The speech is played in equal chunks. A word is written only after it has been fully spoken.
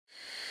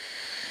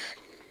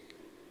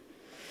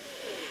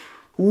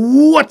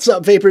What's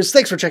up, vapors?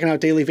 Thanks for checking out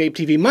Daily Vape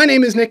TV. My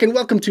name is Nick, and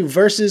welcome to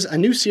Versus, a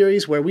new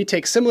series where we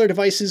take similar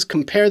devices,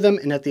 compare them,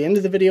 and at the end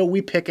of the video,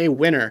 we pick a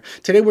winner.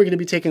 Today, we're going to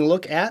be taking a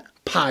look at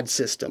pod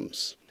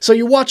systems. So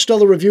you watched all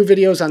the review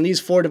videos on these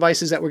four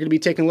devices that we're going to be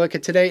taking a look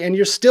at today, and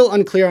you're still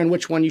unclear on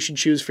which one you should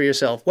choose for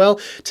yourself. Well,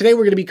 today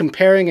we're going to be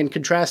comparing and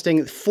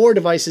contrasting four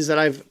devices that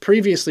I've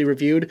previously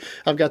reviewed.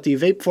 I've got the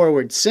Vape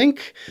Forward Cync,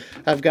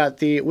 I've got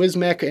the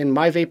Wismec and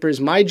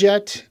myVapor's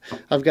myJet,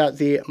 I've got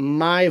the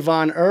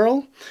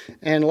Von.Erl,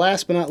 and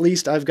last but not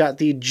least, I've got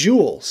the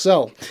JUUL.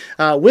 So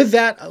with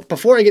that,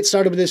 before I get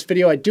started with this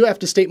video, I do have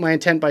to state my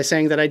intent by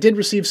saying that I did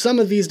receive some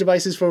of these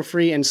devices for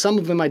free, and some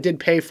of them I did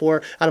pay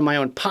for out of my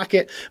own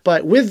pocket.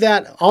 But with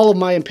that, all of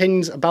my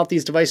opinions about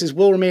these devices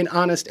will remain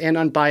honest and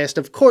unbiased,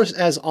 of course,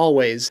 as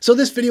always. So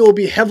this video will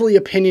be heavily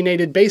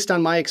opinionated based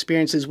on my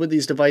experiences with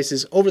these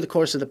devices over the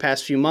course of the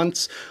past few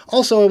months.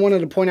 Also, I wanted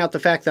to point out the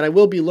fact that I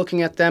will be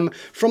looking at them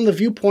from the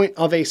viewpoint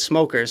of a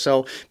smoker.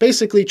 So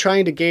basically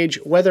trying to gauge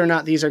whether or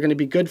not these are going to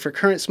be good for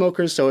current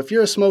smokers. So if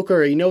you're a smoker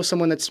or you know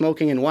someone that's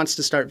smoking and wants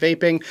to start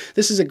vaping,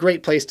 this is a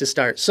great place to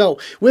start. So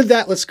with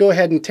that, let's go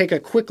ahead and take a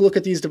quick look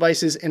at these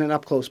devices in an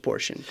up-close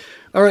portion.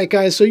 All right,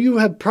 guys, so you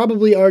have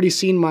probably already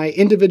seen my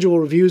individual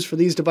reviews for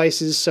these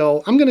devices,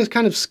 so I'm going to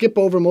kind of skip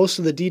over most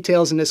of the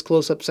details in this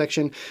close-up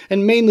section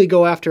and mainly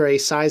go after a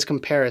size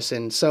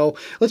comparison. So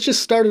let's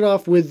just start it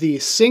off with the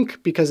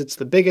Cync because it's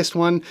the biggest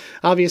one.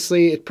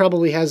 Obviously, it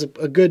probably has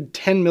a good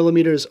 10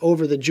 millimeters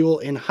over the JUUL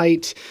in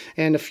height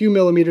and a few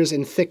millimeters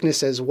in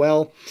thickness as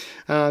well.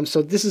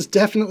 So this is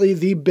definitely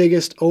the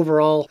biggest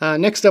overall.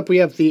 Next up, we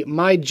have the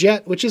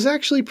myJet, which is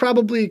actually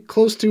probably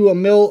close to a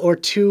mil or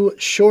two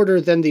shorter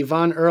than the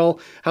Von.Erl.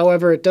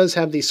 However, it does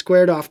have the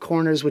squared off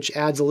corners, which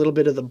adds a little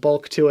bit of the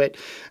bulk to it,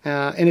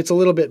 and it's a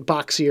little bit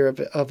boxier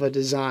of a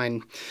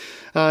design.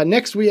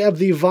 Next, we have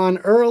the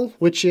Von.Erl,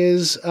 which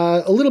is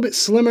a little bit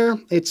slimmer.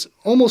 It's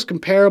almost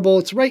comparable.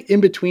 It's right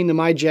in between the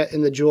myJet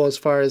and the JUUL as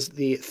far as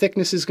the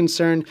thickness is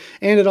concerned,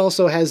 and it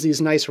also has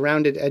these nice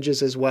rounded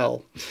edges as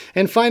well.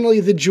 And finally,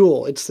 the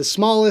JUUL. It's the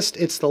smallest,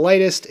 it's the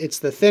lightest, it's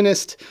the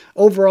thinnest.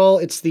 Overall,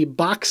 it's the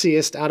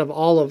boxiest out of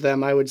all of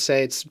them, I would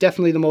say. It's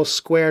definitely the most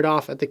squared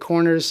off at the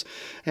corners,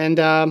 and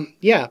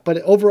yeah, but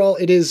overall,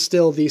 it is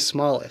still the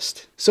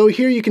smallest. So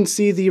here you can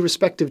see the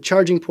respective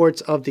charging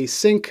ports of the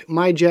Cync,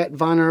 myJet,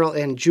 Von.Erl,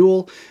 and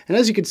JUUL. And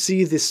as you can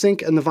see, the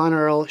Cync and the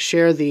Von.Erl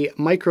share the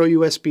micro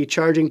USB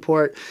charging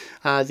port.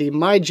 The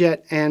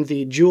myJet and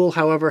the JUUL,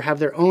 however, have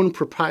their own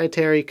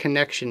proprietary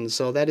connections.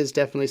 So that is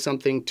definitely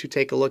something to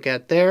take a look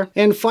at there.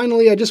 And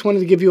finally, I just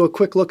wanted to give you a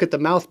quick look at the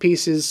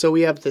mouthpieces. So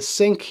we have the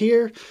Cync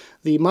here,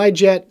 the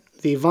myJet,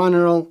 the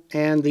Von.Erl,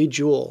 and the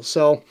JUUL.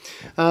 So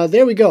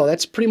there we go.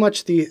 That's pretty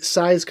much the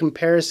size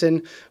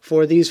comparison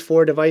for these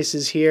four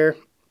devices here.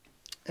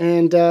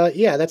 And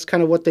yeah, that's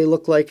kind of what they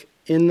look like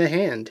in the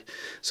hand.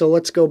 So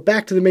let's go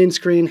back to the main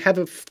screen, have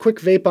a quick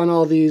vape on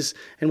all these,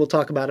 and we'll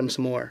talk about them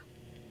some more.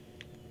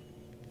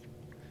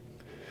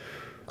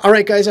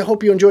 Alright guys, I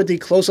hope you enjoyed the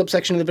close-up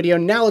section of the video.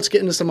 Now let's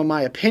get into some of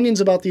my opinions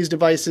about these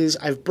devices.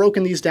 I've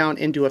broken these down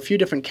into a few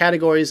different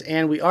categories,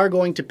 and we are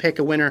going to pick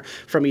a winner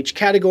from each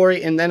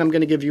category, and then I'm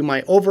going to give you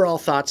my overall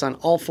thoughts on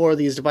all four of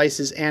these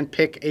devices and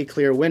pick a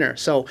clear winner.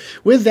 So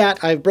with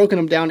that, I've broken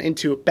them down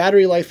into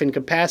battery life and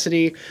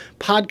capacity,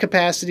 pod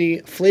capacity,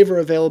 flavor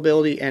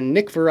availability, and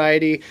nic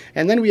variety,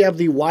 and then we have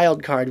the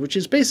wild card, which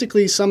is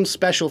basically some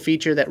special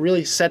feature that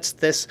really sets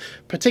this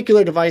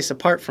particular device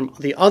apart from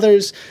the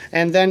others,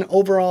 and then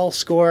overall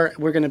score.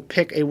 We're going to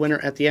pick a winner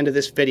at the end of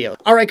this video.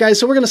 Alright guys,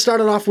 so we're going to start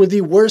it off with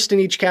the worst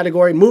in each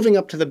category, moving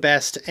up to the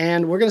best,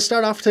 and we're going to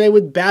start off today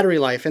with battery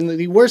life, and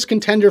the worst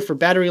contender for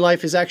battery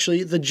life is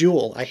actually the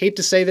JUUL. I hate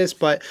to say this,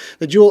 but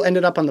the JUUL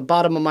ended up on the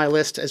bottom of my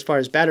list as far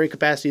as battery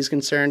capacity is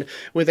concerned,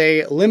 with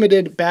a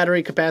limited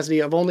battery capacity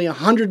of only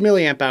 100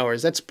 milliamp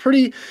hours. That's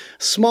pretty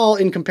small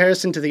in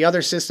comparison to the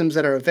other systems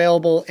that are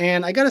available,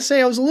 and I gotta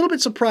say I was a little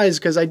bit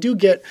surprised because I do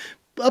get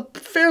a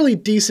fairly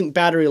decent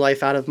battery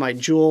life out of my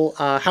JUUL.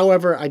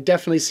 However, I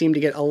definitely seem to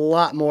get a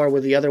lot more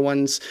with the other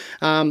ones.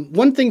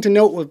 One thing to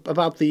note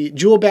about the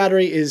JUUL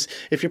battery is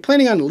if you're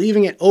planning on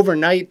leaving it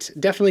overnight,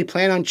 definitely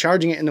plan on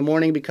charging it in the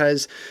morning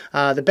because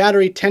the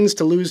battery tends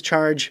to lose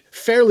charge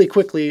fairly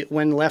quickly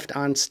when left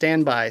on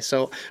standby.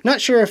 So not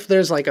sure if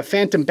there's like a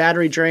phantom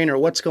battery drain or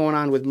what's going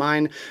on with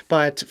mine,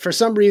 but for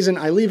some reason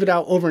I leave it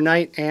out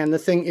overnight and the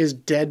thing is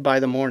dead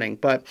by the morning.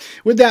 But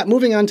with that,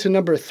 moving on to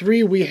number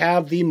 3, we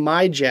have the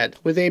myJet.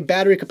 With a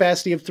battery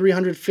capacity of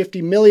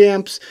 350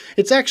 milliamps.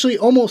 It's actually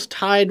almost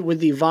tied with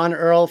the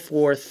Von.Erl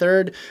for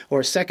third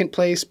or second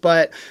place,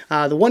 but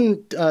the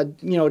one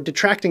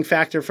detracting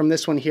factor from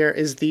this one here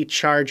is the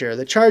charger.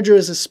 The charger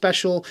is a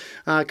special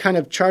kind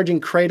of charging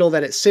cradle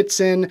that it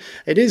sits in.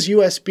 It is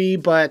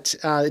USB, but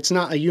it's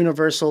not a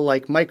universal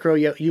like micro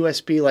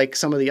USB like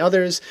some of the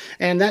others,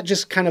 and that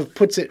just kind of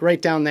puts it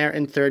right down there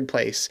in third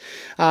place.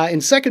 In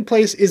second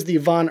place is the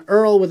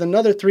Von.Erl with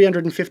another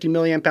 350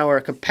 milliamp hour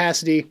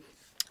capacity.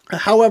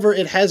 However,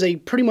 it has a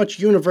pretty much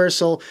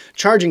universal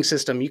charging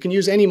system. You can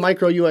use any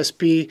micro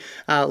USB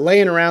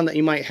laying around that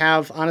you might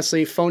have.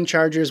 Honestly, phone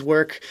chargers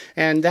work,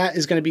 and that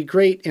is going to be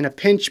great in a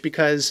pinch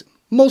because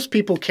most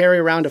people carry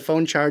around a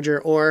phone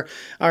charger or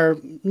are,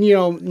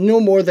 no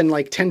more than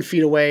like 10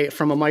 feet away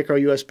from a micro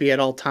USB at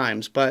all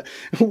times. But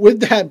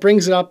with that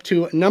brings it up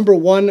to number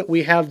 1,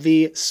 we have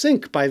the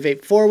Cync by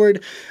Vape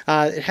Forward.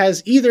 It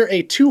has either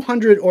a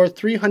 200 or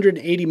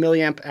 380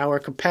 milliamp hour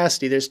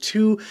capacity. There's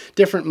 2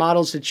 different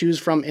models to choose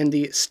from in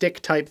the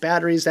stick type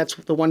batteries. That's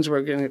the ones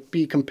we're going to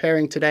be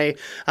comparing today.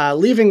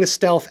 Leaving the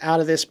Stealth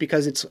out of this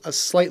because it's a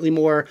slightly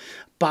more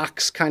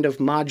box kind of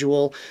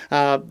module.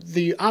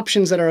 The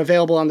options that are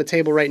available on the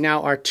table right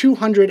now are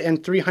 200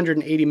 and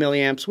 380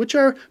 milliamps, which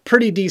are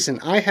pretty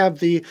decent. I have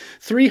the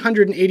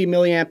 380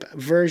 milliamp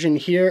version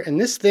here, and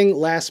this thing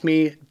lasts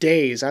me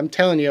days. I'm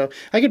telling you,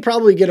 I could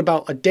probably get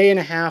about a day and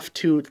a half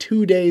to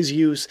 2 days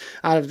use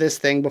out of this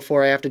thing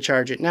before I have to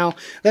charge it. Now,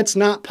 that's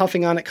not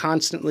puffing on it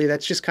constantly.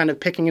 That's just kind of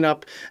picking it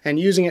up and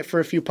using it for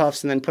a few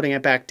puffs and then putting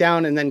it back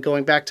down and then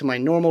going back to my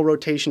normal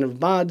rotation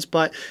of mods.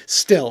 But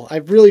still, I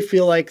really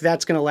feel like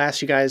that's going to last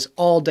you guys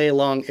all day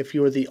long if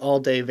you are the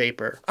all-day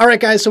vapor. All right,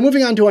 guys, so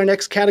moving on to our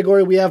next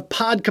category, we have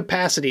pod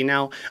capacity.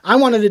 Now, I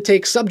wanted to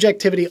take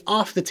subjectivity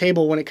off the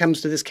table when it comes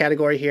to this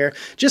category here.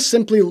 Just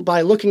simply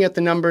by looking at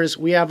the numbers,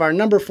 we have our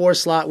number 4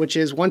 slot, which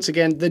is, once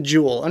again, the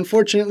JUUL.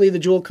 Unfortunately, the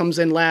JUUL comes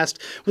in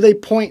last with a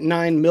 0.9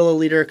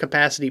 milliliter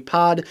capacity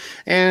pod,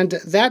 and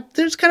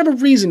there's kind of a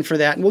reason for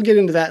that, and we'll get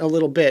into that in a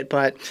little bit,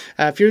 but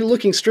if you're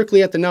looking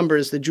strictly at the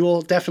numbers, the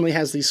JUUL definitely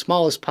has the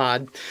smallest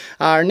pod.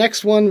 Our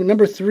next one,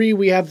 number 3,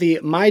 we have the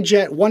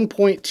myJet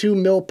 1.2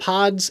 mil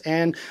pods,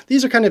 and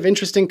these are kind of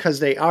interesting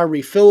because they are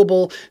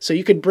refillable, so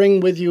you could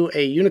bring with you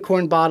a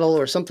unicorn bottle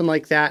or something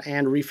like that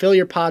and refill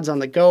your pods on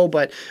the go.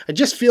 But I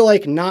just feel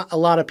like not a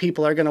lot of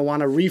people are going to want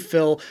to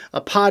refill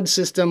a pod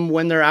system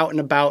when they're out and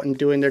about and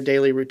doing their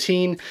daily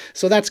routine,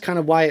 so that's kind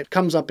of why it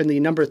comes up in the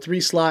number 3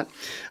 slot.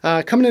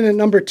 Coming in at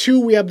number 2,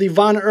 we have the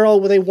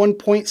Von.Erl with a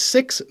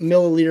 1.6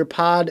 milliliter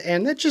pod,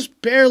 and that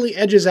just barely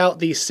edges out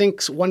the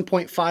Cync's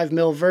 1.5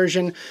 mil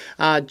version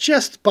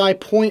just by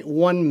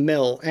 0.1 mil.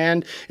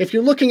 And if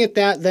you're looking at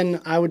that,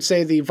 then I would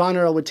say the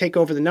Von.Erl would take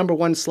over the number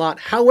 1 slot.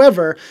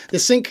 However, the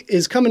Cync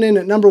is coming in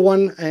at number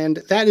 1, and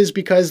that is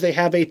because they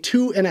have a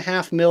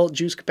 2.5 mil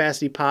juice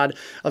capacity pod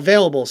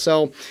available.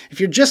 So if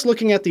you're just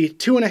looking at the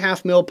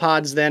 2.5 mil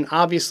pods, then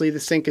obviously the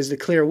Cync is the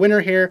clear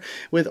winner here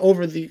with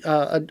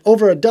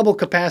over a double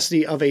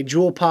capacity of a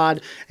JUUL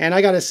pod. And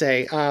I gotta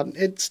say,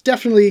 it's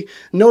definitely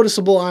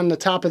noticeable on the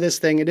top of this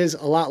thing. It is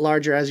a lot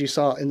larger, as you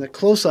saw in the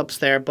close-ups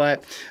there,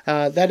 but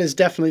that is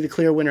definitely the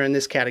clear winner in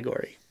this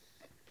category.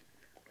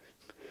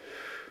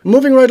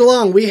 Moving right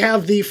along, we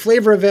have the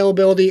flavor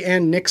availability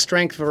and nic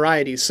strength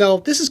varieties. So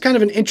this is kind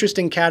of an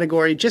interesting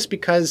category just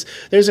because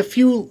there's a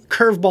few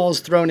curveballs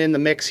thrown in the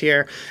mix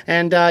here,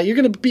 and you're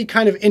going to be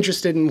kind of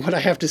interested in what I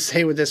have to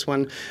say with this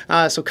one.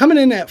 So coming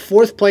in at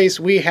 4th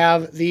place, we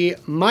have the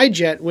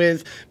myJet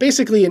with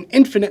basically an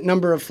infinite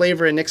number of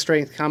flavor and nic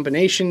strength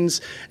combinations.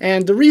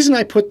 And the reason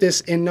I put this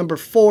in number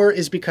 4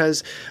 is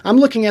because I'm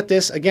looking at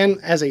this, again,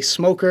 as a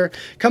smoker.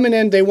 Coming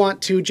in, they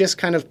want to just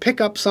kind of pick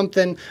up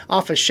something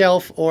off a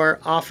shelf or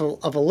off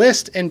of a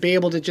list and be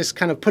able to just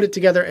kind of put it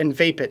together and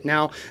vape it.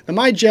 Now, the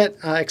myJet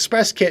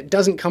Express kit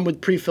doesn't come with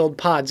pre-filled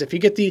pods. If you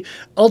get the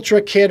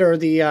Ultra kit or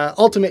the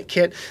Ultimate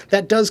kit,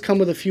 that does come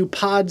with a few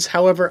pods.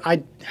 However,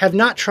 I have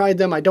not tried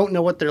them. I don't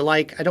know what they're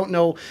like. I don't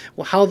know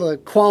how the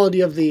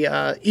quality of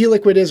the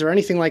e-liquid is or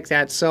anything like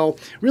that. So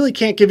really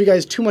can't give you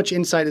guys too much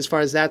insight as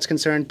far as that's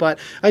concerned. But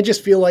I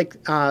just feel like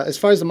as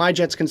far as the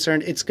myJet's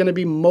concerned, it's going to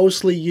be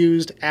mostly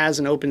used as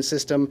an open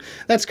system.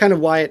 That's kind of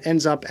why it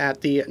ends up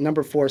at the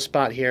number 4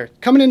 spot here.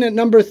 Coming in at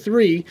number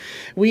 3,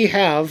 we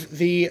have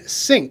the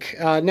Cync.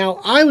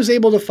 Now, I was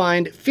able to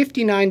find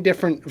 59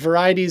 different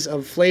varieties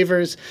of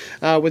flavors,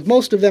 with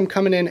most of them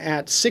coming in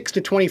at 6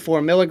 to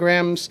 24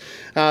 milligrams.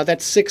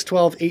 That's 6,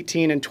 12,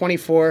 18, and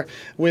 24,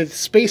 with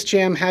Space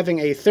Jam having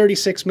a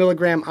 36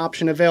 milligram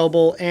option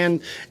available,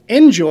 and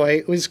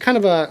Enjoy was kind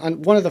of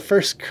one of the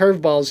first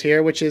curveballs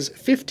here, which is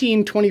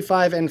 15,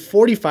 25, and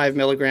 45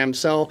 milligrams.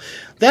 So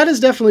that is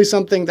definitely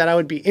something that I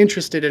would be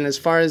interested in as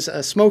far as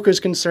a smoker's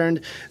concerned.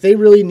 They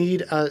really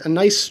need a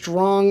nice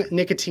strong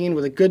nicotine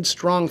with a good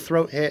strong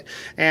throat hit,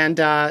 and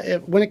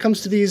when it comes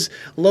to these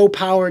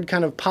low-powered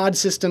kind of pod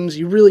systems,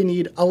 you really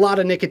need a lot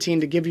of nicotine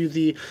to give you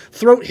the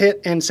throat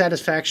hit and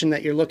satisfaction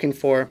that you're looking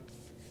for.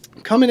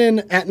 Coming in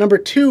at number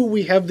 2,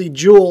 we have the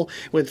JUUL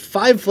with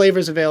 5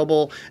 flavors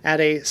available at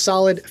a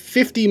solid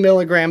 50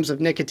 milligrams of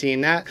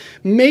nicotine. That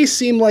may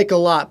seem like a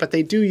lot, but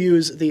they do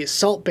use the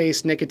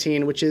salt-based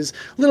nicotine, which is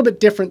a little bit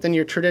different than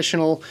your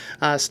traditional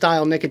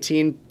style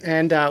nicotine.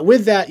 And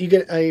with that, you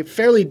get a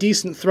fairly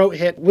decent throat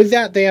hit. With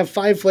that, they have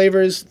 5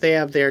 flavors. They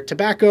have their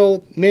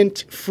tobacco,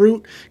 mint,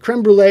 fruit,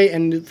 creme brulee,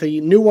 and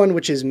the new one,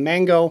 which is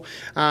mango.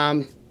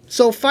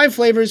 So 5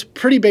 flavors,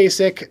 pretty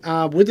basic.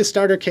 With the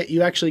starter kit,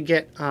 you actually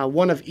get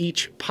one of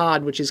each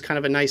pod, which is kind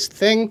of a nice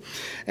thing.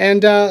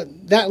 And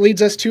that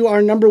leads us to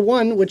our number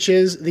 1, which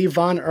is the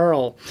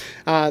Von.Erl.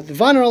 The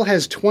Von.Erl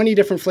has 20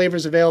 different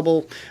flavors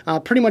available,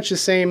 pretty much the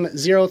same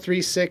 0,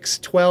 3, 6,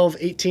 12,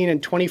 18,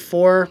 and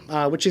 24,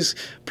 which is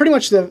pretty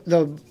much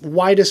the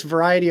widest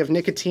variety of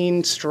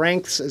nicotine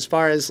strengths as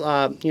far as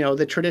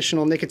the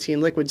traditional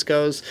nicotine liquids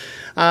goes.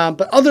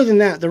 But other than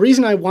that, the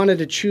reason I wanted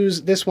to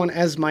choose this one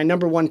as my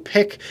number 1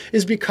 pick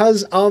is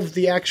because of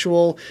the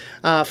actual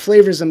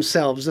flavors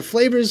themselves. The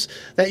flavors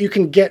that you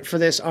can get for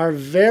this are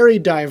very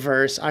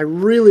diverse. I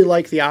really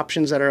like the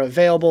options that are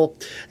available,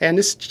 and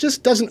this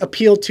just doesn't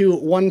appeal to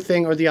one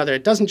thing or the other.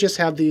 It doesn't just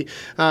have the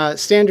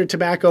standard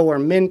tobacco or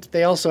mint.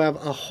 They also have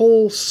a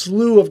whole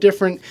slew of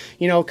different,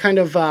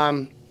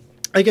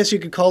 I guess you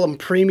could call them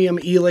premium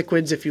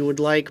e-liquids if you would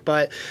like,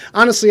 but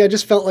honestly, I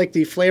just felt like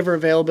the flavor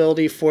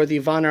availability for the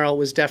Von.Erl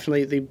was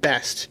definitely the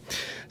best.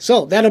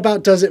 So that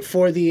about does it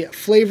for the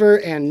flavor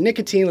and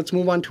nicotine. Let's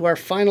move on to our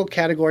final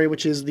category,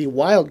 which is the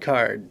wild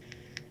card.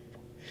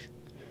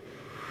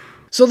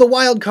 So the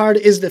wild card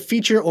is the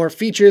feature or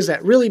features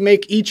that really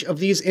make each of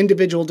these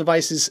individual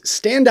devices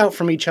stand out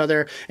from each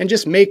other and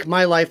just make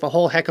my life a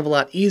whole heck of a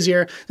lot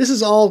easier. This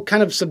is all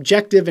kind of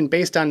subjective and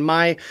based on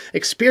my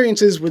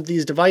experiences with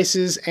these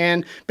devices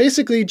and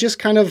basically just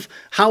kind of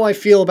how I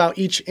feel about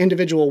each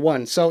individual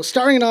one. So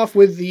starting off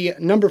with the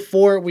number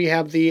 4, we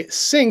have the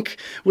Cync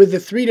with the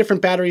 3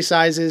 different battery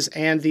sizes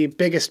and the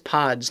biggest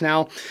pods.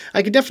 Now,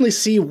 I could definitely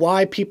see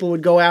why people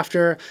would go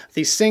after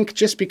the Cync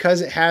just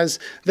because it has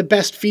the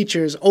best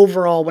features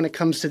overall when it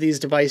comes to these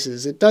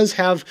devices. It does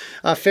have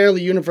a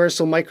fairly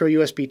universal micro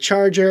USB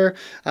charger.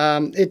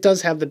 It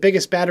does have the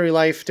biggest battery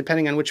life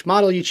depending on which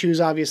model you choose,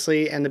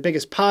 obviously, and the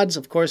biggest pods,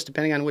 of course,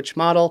 depending on which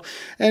model.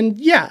 And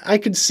yeah, I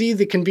could see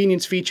the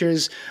convenience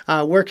features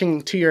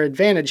working to your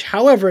advantage.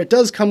 However, it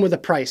does come with a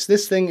price.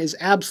 This thing is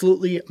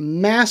absolutely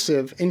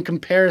massive in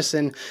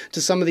comparison to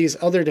some of these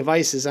other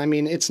devices. I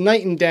mean, it's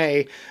night and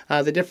day,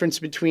 the difference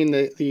between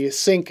the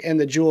Cync and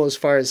the JUUL as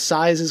far as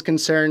size is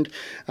concerned.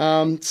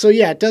 So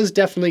yeah, it does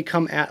definitely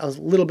come at a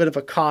little bit of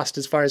a cost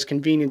as far as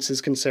convenience is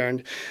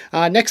concerned.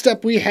 Next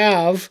up, we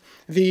have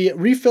the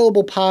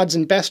refillable pods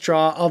and best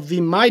draw of the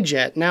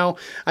myJet. Now,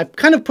 I've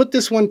kind of put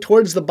this one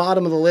towards the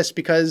bottom of the list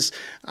because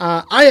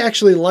I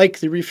actually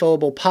like the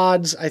refillable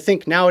pods. I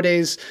think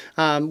nowadays,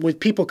 with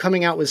people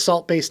coming out with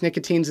salt-based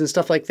nicotines and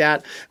stuff like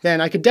that,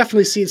 then I could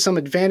definitely see some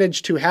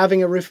advantage to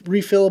having a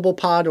refillable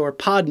pod or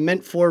pod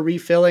meant for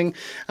refilling.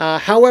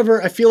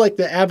 However, I feel like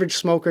the average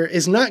smoker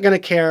is not going to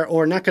care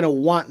or not going to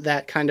want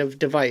that kind of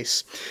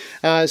device.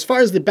 As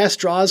far as the best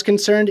draw is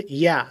concerned,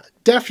 yeah,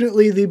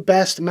 definitely the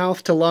best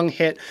mouth-to-lung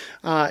hit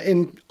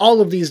in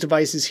all of these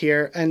devices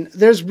here, and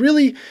there's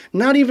really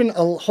not even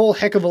a whole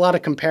heck of a lot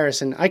of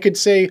comparison. I could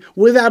say,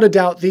 without a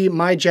doubt, the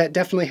myJet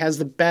definitely has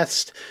the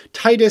best,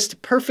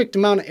 tightest, perfect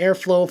amount of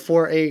airflow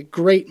for a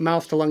great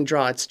mouth-to-lung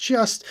draw. It's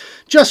just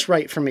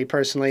right for me,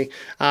 personally,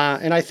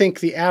 and I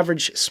think the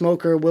average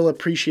smoker will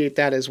appreciate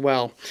that as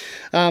well.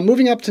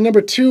 Moving up to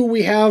number 2,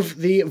 we have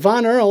the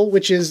Von.Erl,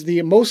 which is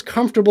the most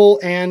comfortable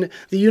and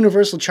the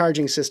universal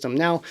charging system.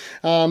 Now,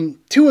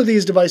 2 of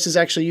these devices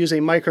actually use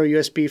a micro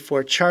USB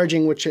for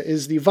charging, which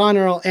is the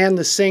Von.Erl and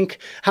the Cync.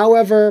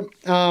 However,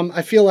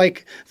 I feel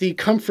like the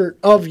comfort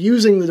of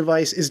using the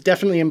device is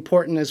definitely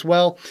important as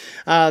well.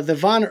 The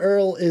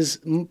Von.Erl is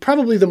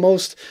probably the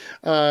most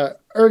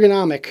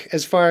ergonomic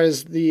as far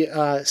as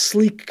the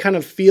sleek kind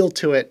of feel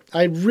to it.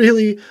 I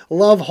really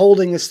love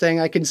holding this thing.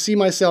 I can see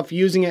myself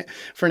using it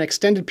for an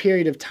extended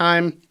period of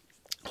time.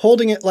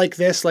 Holding it like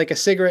this, like a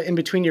cigarette in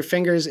between your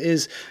fingers,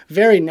 is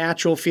very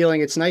natural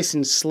feeling. It's nice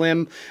and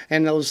slim,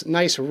 and those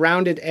nice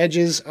rounded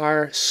edges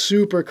are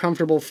super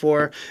comfortable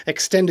for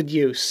extended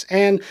use.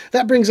 And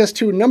that brings us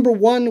to number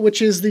 1,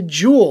 which is the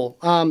JUUL.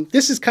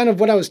 This is kind of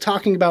what I was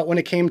talking about when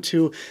it came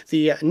to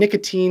the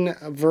nicotine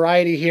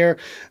variety here.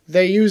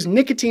 They use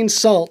nicotine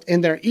salt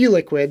in their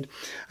e-liquid,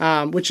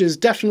 which is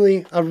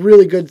definitely a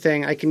really good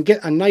thing. I can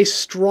get a nice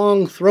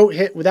strong throat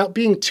hit without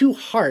being too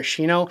harsh.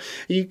 You know,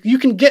 you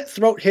can get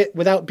throat hit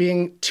without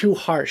being too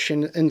harsh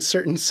in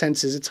certain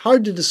senses. It's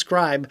hard to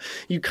describe.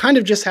 You kind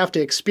of just have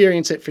to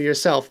experience it for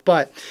yourself.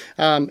 But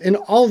in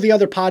all the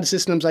other pod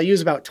systems, I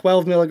use about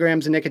 12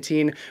 milligrams of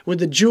nicotine. With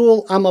the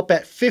JUUL, I'm up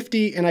at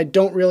 50, and I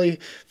don't really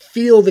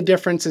feel the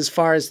difference as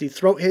far as the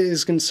throat hit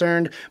is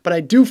concerned, but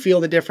I do feel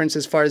the difference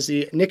as far as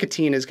the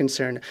nicotine is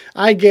concerned.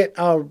 I get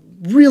a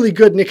really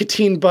good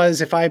nicotine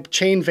buzz if I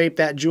chain vape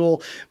that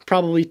JUUL,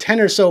 probably 10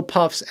 or so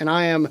puffs, and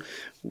I am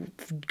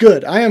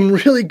good. I am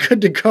really good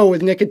to go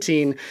with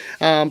nicotine,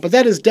 but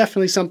that is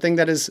definitely something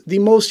that is the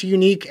most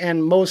unique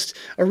and most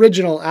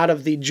original out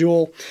of the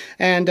JUUL.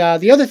 And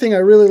the other thing I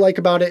really like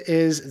about it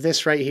is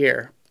this right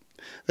here.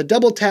 The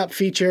double tap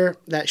feature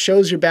that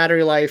shows your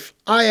battery life.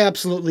 I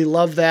absolutely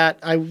love that.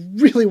 I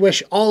really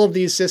wish all of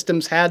these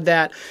systems had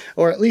that,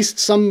 or at least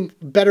some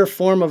better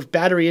form of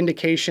battery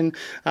indication.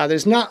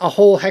 There's not a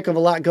whole heck of a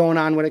lot going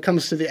on when it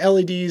comes to the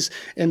LEDs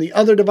and the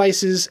other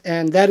devices,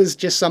 and that is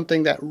just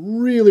something that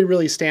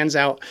really stands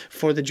out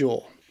for the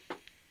JUUL.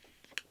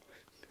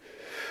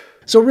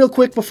 So real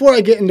quick, before I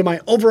get into my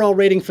overall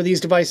rating for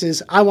these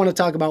devices, I want to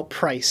talk about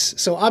price.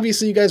 So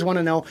obviously you guys want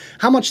to know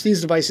how much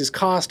these devices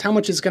cost, how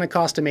much it's going to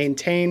cost to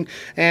maintain,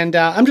 and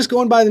I'm just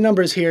going by the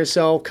numbers here.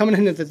 So coming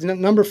in at the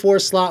number 4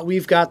 slot,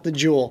 we've got the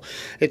JUUL.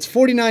 It's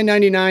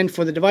 $49.99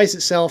 for the device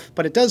itself,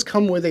 but it does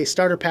come with a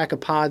starter pack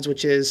of pods,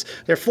 which is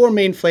their 4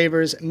 main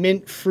flavors: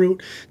 mint,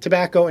 fruit,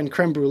 tobacco, and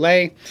creme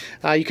brulee.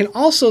 You can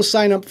also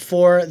sign up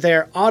for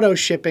their auto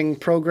shipping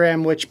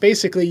program, which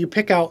basically you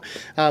pick out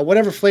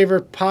whatever flavor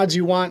pods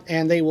you want,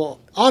 and they will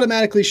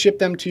automatically ship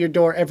them to your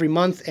door every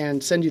month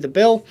and send you the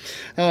bill.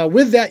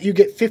 With that, you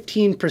get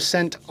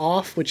 15%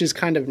 off, which is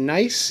kind of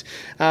nice.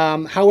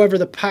 However,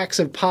 the packs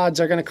of pods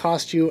are going to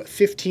cost you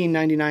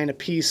 $15.99 a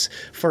piece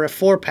for a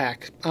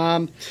 4-pack.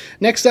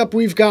 Next up,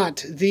 we've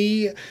got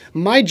the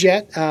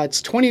myJet.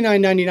 It's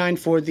 $29.99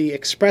 for the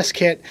express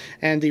kit,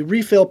 and the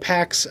refill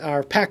packs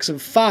are packs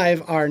of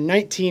 5 are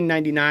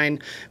 $19.99,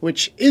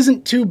 which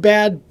isn't too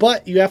bad,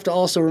 but you have to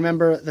also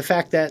remember the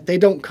fact that they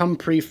don't come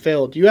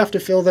pre-filled. You have to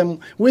fill them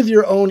with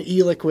your own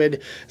e-liquid,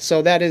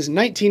 so that is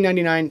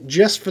 $19.99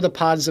 just for the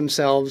pods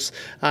themselves,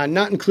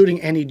 not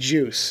including any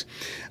juice.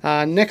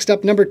 Next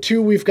up, number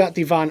 2, we've got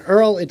the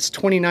Von.Erl. It's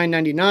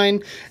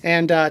 $29.99,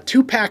 and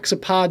 2 packs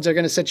of pods are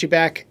going to set you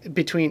back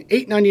between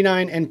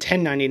 $8.99 and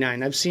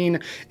 $10.99. I've seen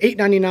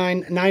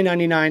 $8.99,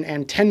 $9.99,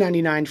 and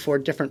 $10.99 for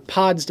different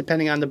pods,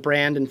 depending on the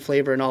brand and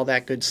flavor and all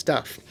that good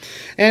stuff.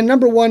 And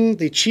number 1,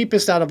 the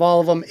cheapest out of all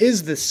of them,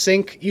 is the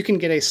Cync. You can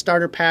get a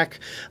starter pack,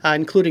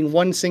 including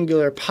 1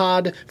 singular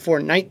pod,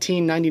 for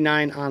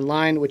 $19.99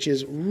 online, which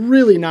is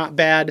really not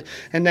bad.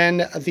 And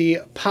then the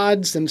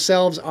pods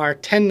themselves are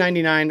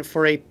 $10.99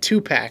 for a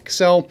 2-pack.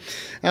 So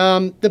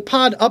the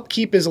pod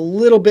upkeep is a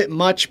little bit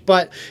much,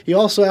 but you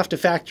also have to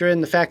factor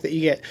in the fact that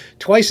you get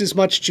twice as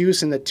much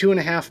juice in the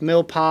 2.5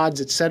 mil pods,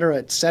 etc.,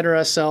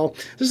 etc. So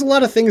there's a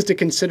lot of things to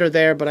consider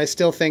there, but I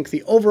still think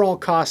the overall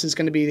cost is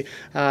going to be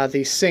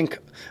the Cync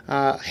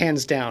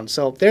hands down.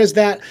 So there's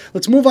that.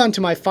 Let's move on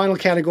to my final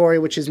category,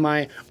 which is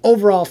my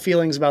overall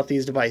feelings about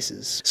these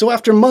devices. So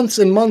after months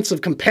and months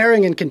of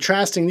comparing and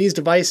contrasting these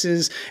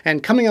devices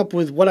and coming up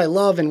with what I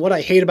love and what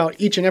I hate about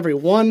each and every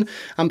one,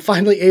 I'm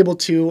finally able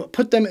to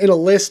put them in a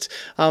list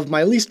of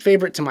my least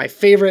favorite to my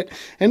favorite.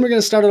 And we're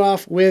going to start it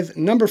off with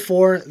number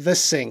 4, the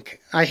Cync.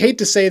 I hate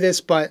to say this,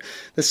 but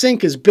the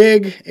Cync is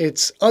big,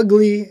 it's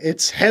ugly,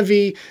 it's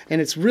heavy, and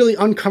it's really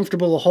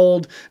uncomfortable to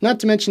hold. Not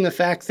to mention the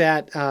fact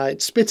that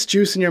it spits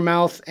juice in your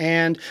mouth,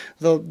 and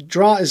the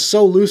draw is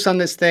so loose on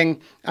this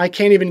thing, I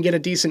can't even get a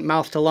decent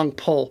mouth-to-lung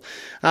pull.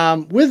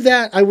 With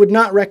that, I would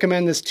not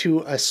recommend this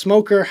to a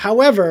smoker.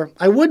 However,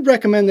 I would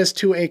recommend this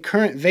to a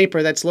current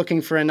vapor that's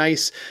looking for a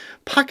nice,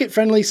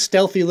 pocket-friendly,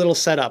 stealthy little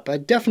setup. I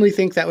definitely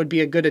think that would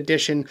be a good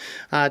addition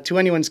to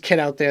anyone's kit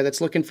out there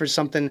that's looking for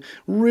something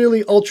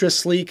really ultra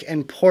sleek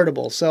and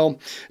portable. So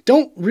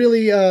don't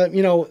really,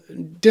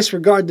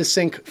 disregard the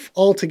Cync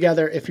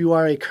altogether if you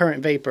are a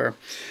current vapor.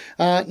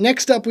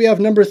 Next up, we have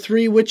number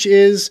 3, which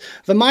is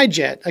the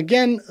myJet.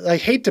 Again, I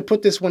hate to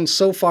put this one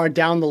so far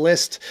down the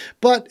list,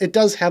 but it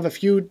does have a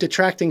few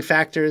detracting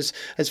factors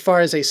as far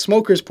as a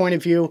smoker's point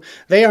of view.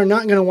 They are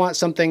not going to want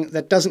something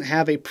that doesn't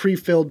have a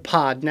pre-filled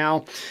pod.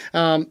 Now,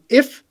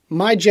 if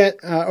myJet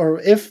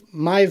or if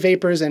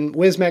myVapors and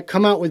Wismec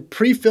come out with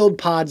pre-filled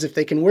pods, if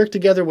they can work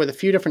together with a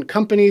few different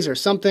companies or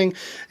something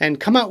and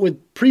come out with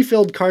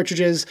pre-filled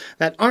cartridges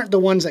that aren't the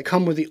ones that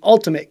come with the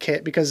ultimate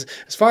kit, because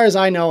as far as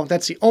I know,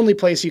 that's the only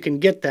place you can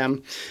get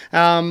them,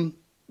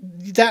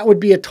 that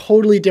would be a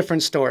totally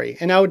different story.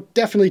 And I would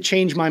definitely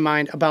change my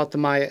mind about the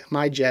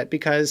myJet,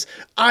 because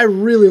I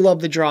really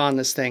love the draw on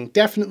this thing.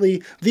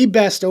 Definitely the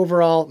best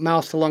overall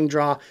mouth-to-lung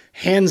draw,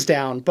 hands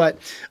down. But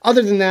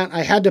other than that,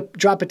 I had to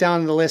drop it down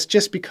on the list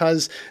just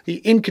because the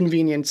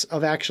inconvenience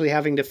of actually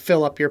having to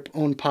fill up your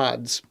own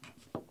pods.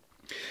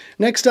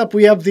 Next up,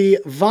 we have the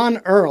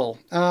Von.Erl.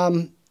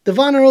 The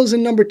Von.Erl is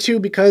in number 2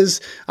 because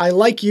I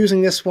like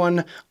using this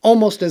one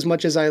almost as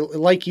much as I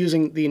like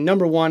using the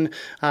number 1,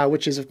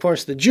 which is, of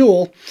course, the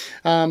JUUL.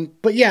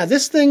 But yeah,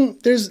 this thing,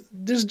 there's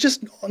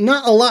just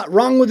not a lot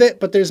wrong with it,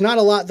 but there's not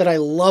a lot that I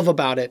love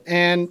about it.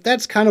 And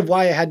that's kind of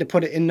why I had to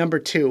put it in number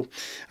 2.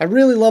 I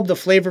really love the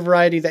flavor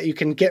variety that you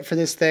can get for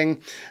this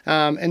thing.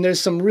 And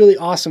there's some really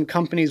awesome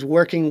companies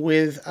working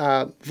with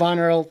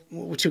Von.Erl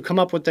to come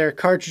up with their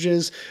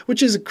cartridges,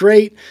 which is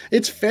great.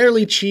 It's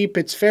fairly cheap.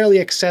 It's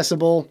fairly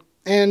accessible.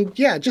 And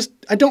yeah, just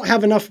I don't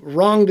have enough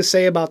wrong to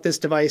say about this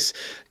device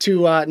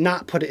to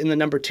not put it in the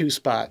number 2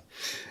 spot.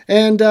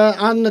 And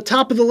on the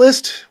top of the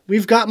list,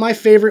 we've got my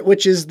favorite,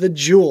 which is the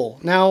JUUL.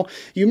 Now,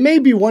 you may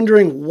be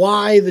wondering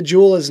why the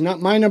JUUL is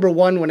not my number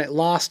 1 when it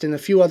lost in a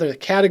few other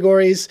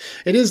categories.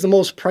 It is the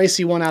most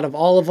pricey one out of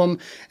all of them.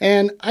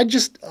 And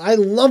I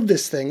love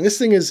this thing. This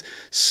thing is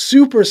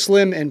super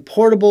slim and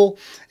portable.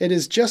 It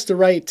is just the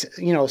right,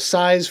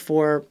 size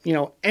for,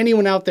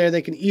 anyone out there.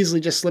 They can easily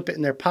just slip it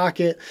in their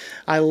pocket.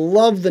 I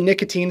love the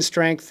nicotine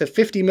strength. The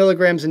 50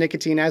 milligrams of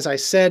nicotine, as I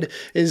said,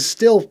 is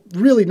still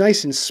really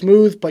nice and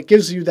smooth, but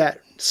gives you that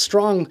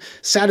strong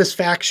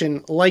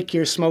satisfaction like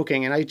you're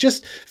smoking. And I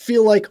just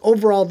feel like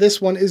overall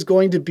this one is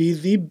going to be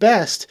the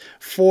best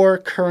for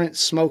current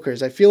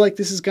smokers. I feel like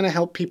this is going to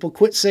help people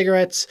quit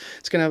cigarettes.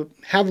 It's going to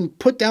have them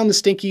put down the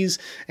stinkies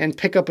and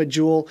pick up a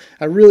JUUL.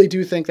 I really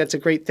do think that's a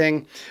great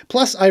thing.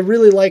 Plus, I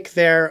really like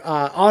their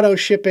auto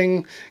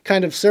shipping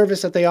kind of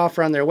service that they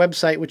offer on their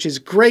website, which is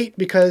great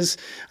because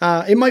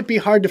it might be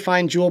hard to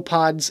find JUUL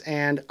pods,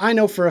 and I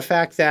know for a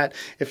fact that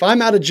if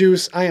I'm out of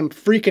juice, I am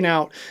freaking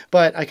out,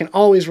 but I can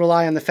always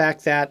rely on the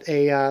fact that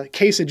a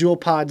case of JUUL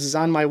pods is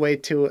on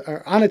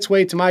its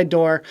way to my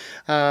door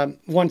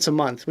once a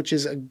month, which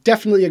is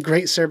definitely a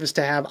great service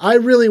to have. I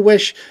really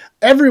wish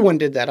everyone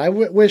did that. I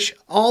wish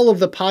all of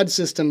the pod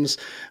systems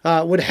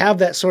would have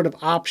that sort of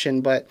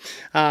option, but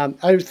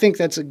I think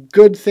that's a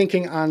good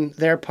thinking on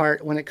their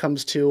part when it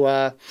comes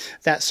to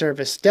that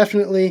service.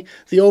 Definitely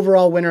the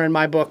overall winner in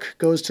my book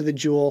goes to the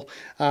JUUL.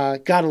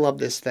 Gotta love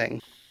this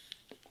thing.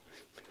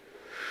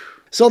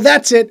 So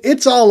that's it.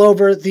 It's all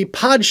over. The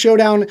Pod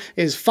Showdown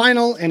is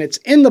final and it's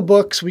in the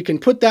books. We can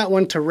put that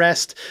one to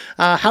rest.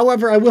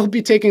 However, I will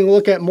be taking a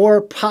look at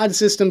more pod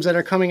systems that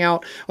are coming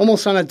out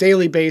almost on a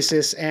daily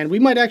basis, and we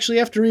might actually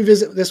have to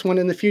revisit this one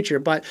in the future.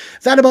 But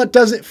that about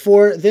does it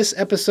for this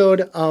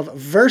episode of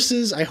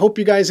Versus. I hope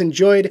you guys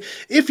enjoyed.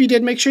 If you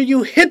did, make sure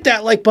you hit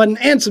that like button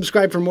and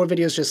subscribe for more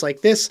videos just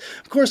like this.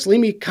 Of course, leave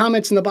me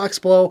comments in the box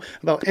below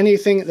about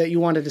anything that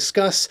you want to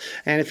discuss,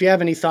 and if you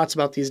have any thoughts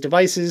about these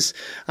devices.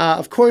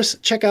 Of course,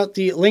 check out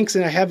the links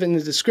that I have in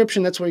the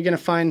description. That's where you're going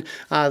to find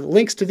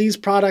links to these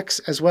products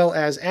as well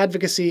as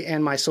advocacy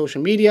and my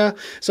social media.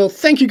 So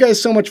thank you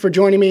guys so much for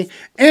joining me.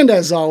 And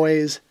as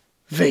always,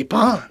 vape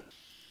on.